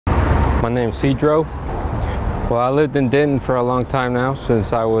My name's Cedro. Well, I lived in Denton for a long time now,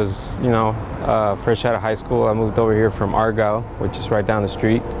 since I was, fresh out of high school. I moved over here from Argyle, which is right down the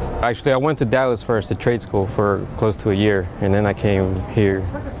street. Actually, I went to Dallas first to trade school for close to a year, and then I came here.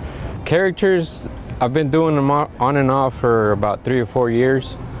 Caricatures, I've been doing them on and off for about 3 or 4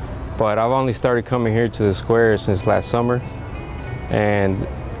 years, but I've only started coming here to the square since last summer. And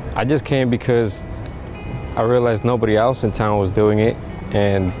I just came because I realized nobody else in town was doing it.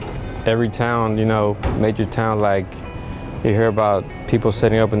 And every town, major town, like you hear about people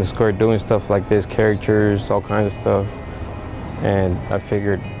setting up in the square doing stuff like this, caricatures, all kinds of stuff. And I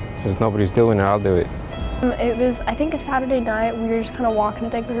figured, since nobody's doing it, I'll do it. It was, I think, a Saturday night. We were just kind of walking. I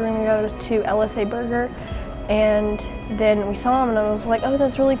think we were going to go to LSA Burger. And then we saw him and I was like, oh,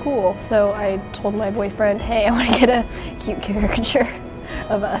 that's really cool. So I told my boyfriend, hey, I want to get a cute caricature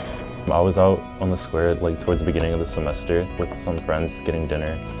of us. I was out on the square towards the beginning of the semester with some friends getting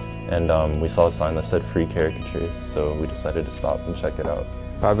dinner, and we saw a sign that said free caricatures, so we decided to stop and check it out.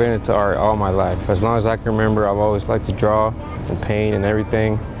 I've been into art all my life. As long as I can remember, I've always liked to draw and paint and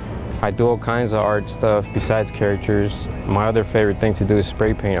everything. I do all kinds of art stuff besides caricatures. My other favorite thing to do is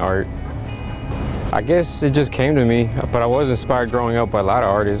spray paint art. I guess it just came to me, but I was inspired growing up by a lot of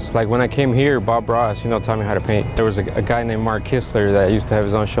artists. Like when I came here, Bob Ross, taught me how to paint. There was a guy named Mark Kistler that used to have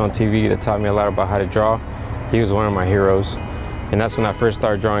his own show on TV that taught me a lot about how to draw. He was one of my heroes. And that's when I first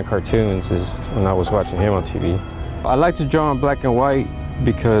started drawing cartoons, is when I was watching him on TV. I like to draw in black and white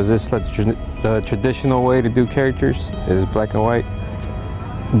because it's like the traditional way to do characters is black and white.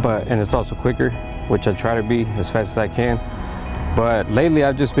 And it's also quicker, which I try to be as fast as I can. But lately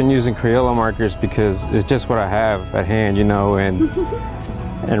I've just been using Crayola markers because it's just what I have at hand,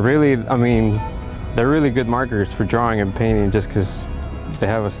 and really, they're really good markers for drawing and painting just because they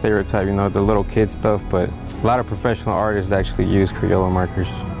have a stereotype, the little kid stuff, but a lot of professional artists actually use Crayola markers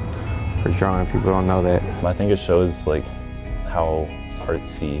for drawing. People don't know that. I think it shows how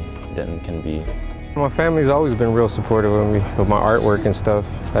artsy Denton can be. My family's always been real supportive of me, with my artwork and stuff.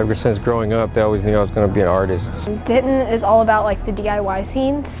 Ever since growing up, they always knew I was going to be an artist. Denton is all about the DIY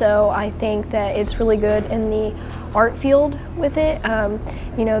scene, so I think that it's really good in the art field with it.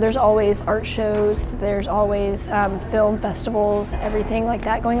 There's always art shows, there's always film festivals, everything like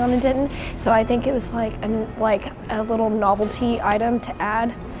that going on in Denton. So I think it was like a little novelty item to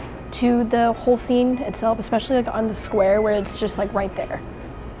add to the whole scene itself, especially on the square where it's just right there.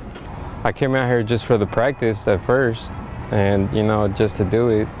 I came out here just for the practice at first, and just to do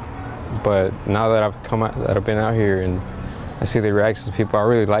it. But now that I've been out here and I see the reactions of people, I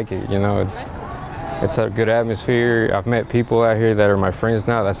really like it. It's a good atmosphere. I've met people out here that are my friends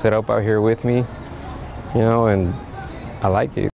now that set up out here with me, and I like it.